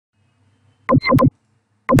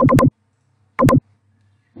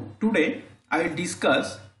Today I will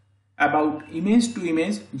discuss about image to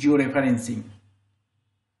image georeferencing.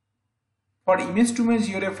 For image to image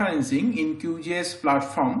georeferencing in QGIS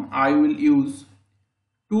platform, I will use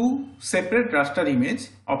two separate raster image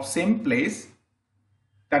of same place,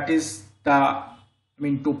 that is the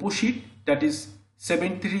topo sheet, that is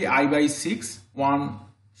 73i/6. One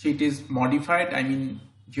sheet is modified,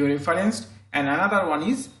 georeferenced, and another one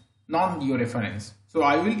is non-georeferenced. So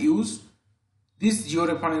I will use this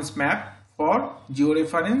georeference map for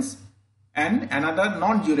georeference and another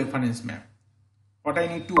non-georeference map. What I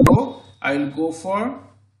need to go, I will go for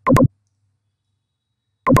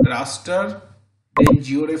raster, then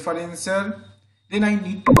georeferencer, then I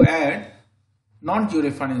need to add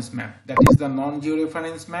non-georeference map, that is the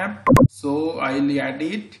non-georeference map. So I will add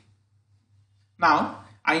it. Now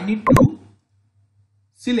I need to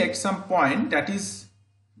select some point that is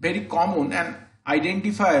very common and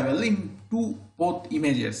identifiable in both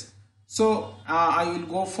images. So I will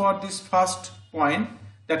go for this first point,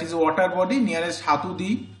 that is water body nearest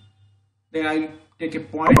Hatudi. Then I will take a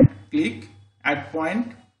point, click add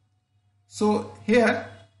point. So here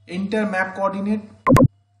enter map coordinate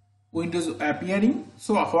windows appearing.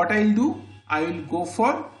 So what I will do, I will go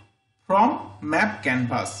for from map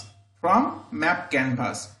canvas. From map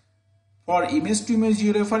canvas. For image to image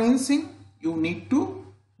georeferencing, you need to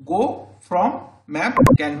go from map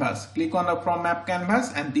canvas. Click on the from map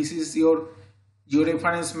canvas, and this is your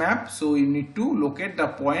georeference map. So you need to locate the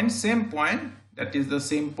point, same point, that is the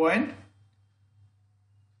same point.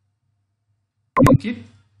 Click it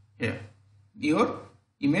here. Your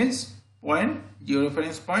image point,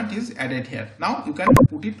 georeference point is added here. Now you can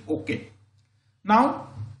put it OK. Now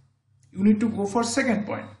you need to go for second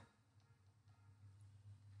point.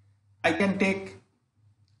 I can take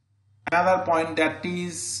another point, that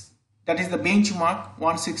is the benchmark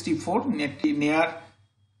 164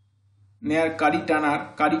 near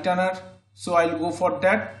Karitanner. So I will go for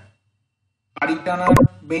that Karitanner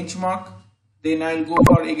benchmark. Then I will go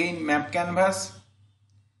for again map canvas.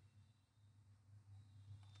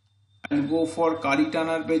 I will go for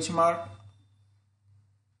Karitanner benchmark.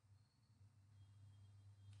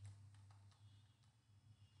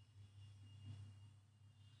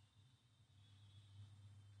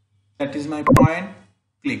 That is my point.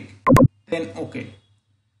 Click. Then OK.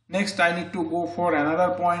 Next I need to go for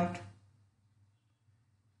another point.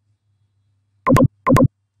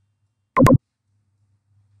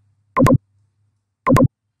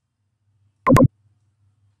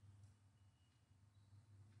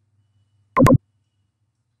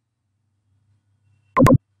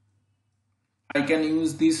 I can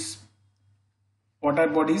use this water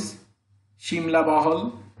bodies Shimla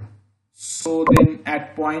Bahal. So then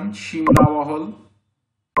at point Shimla Bahal,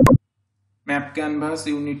 map canvas,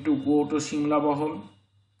 you need to go to Shimla Bahal,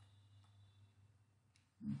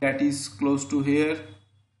 that is close to here.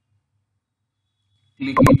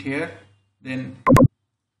 Click it here, then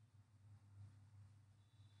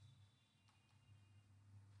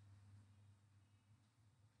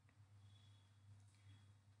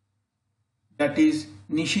that is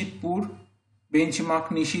Nishitpur, benchmark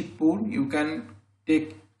Nishitpur. You can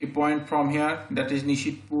take a point from here, that is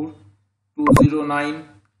Nishitpur 209.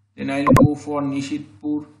 Then I will go for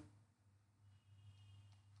Nishitpur.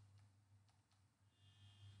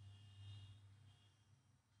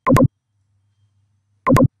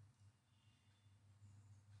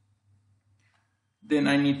 Then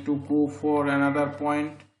I need to go for another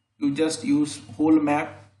point. You just use whole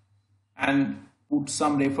map and put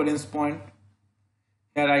some reference point.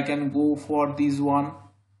 Here I can go for this one,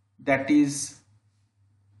 that is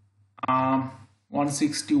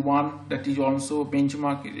 161, that is also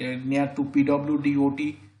benchmark near to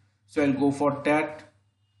PWDOT. So I'll go for that.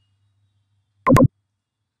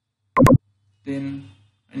 Then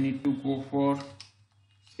I need to go for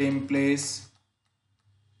same place.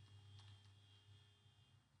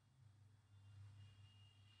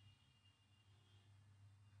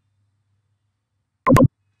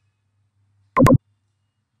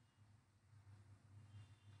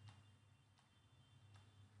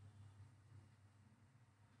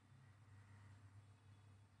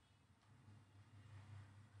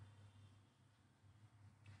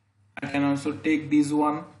 I can also take this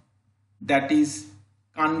one, that is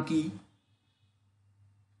Kanki.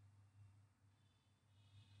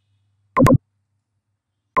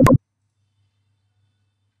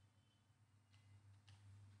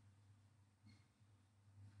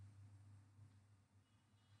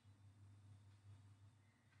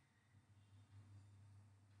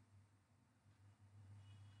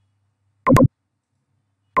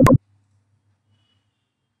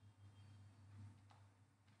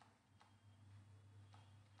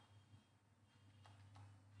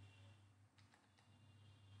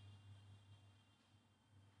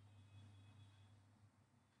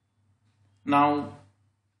 Now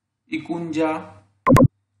Ikunja,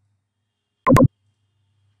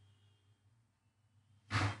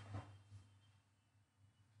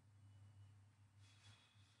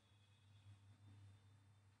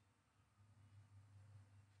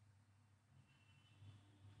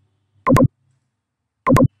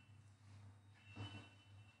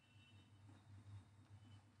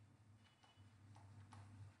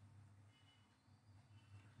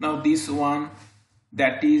 now this one,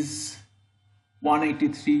 that is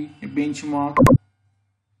 183 a benchmark.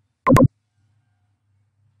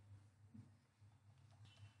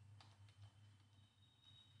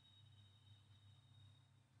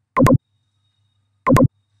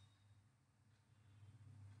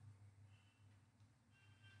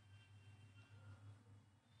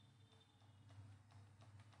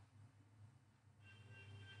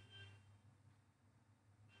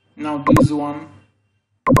 Now this one,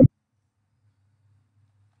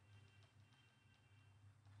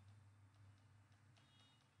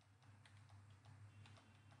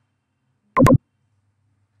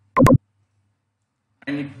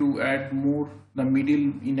 I need to add more the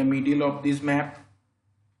middle, in the middle of this map.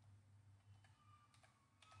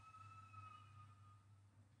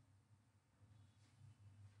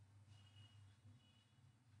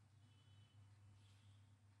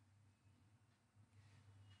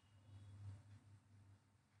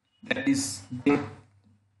 That is depth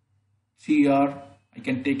 3R. I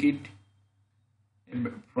can take it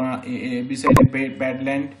beside a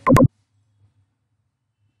badland.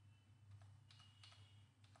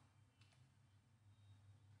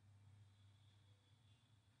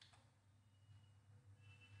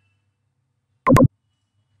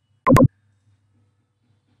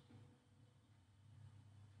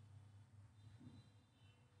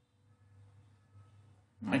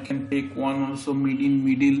 I can take one also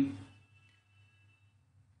middle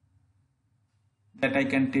that I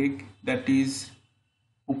can take, that is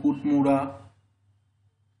Pukutmura.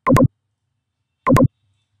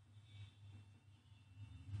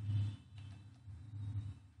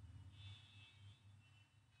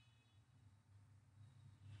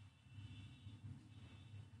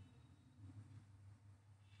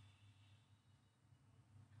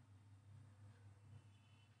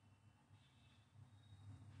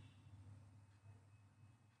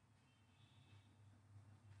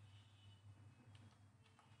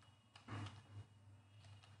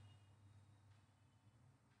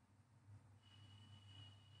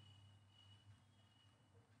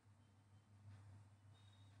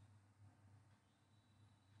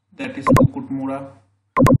 That is Pukutmura.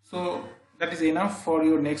 So that is enough for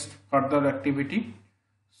your next further activity.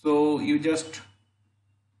 So you just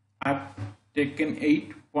have taken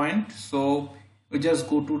 8 points. So you just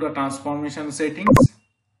go to the transformation settings,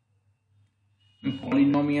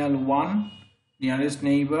 polynomial 1, nearest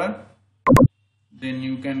neighbor, then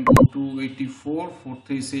you can go to 84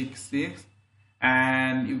 4366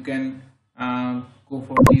 and you can go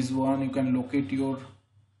for this one. You can locate your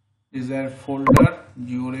desired folder,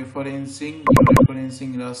 georeferencing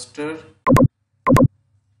raster,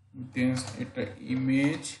 then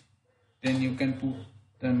image, then you can put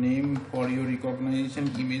the name for your recognition,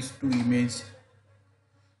 image to image.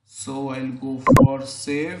 So I'll go for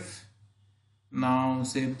save. Now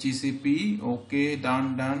save GCP. Okay,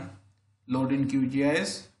 done. Load in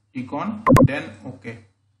QGIS, click on, then okay.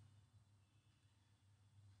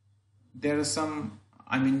 There is some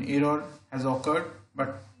error has occurred,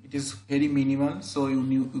 but it is very minimal, so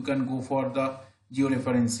you can go for the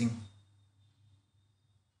georeferencing.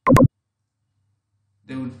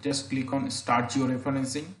 They will just click on start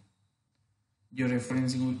georeferencing.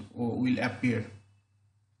 Georeferencing will appear.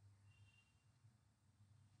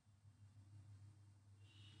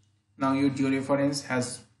 Now your georeference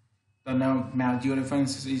has the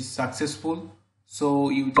georeference is successful. So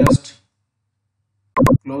you just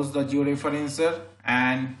close the georeferencer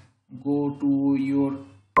and go to your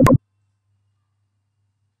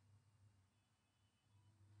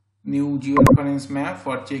new georeference map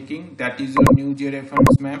for checking. That is your new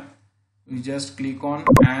georeference map. You just click on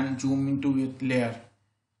and zoom into it layer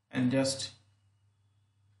and just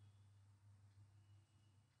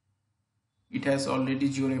it has already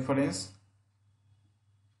georeference.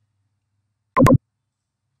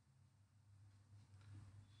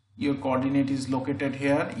 Your coordinate is located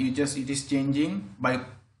here. It is changing by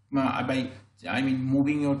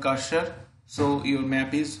moving your cursor, so your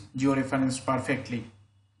map is georeferenced perfectly.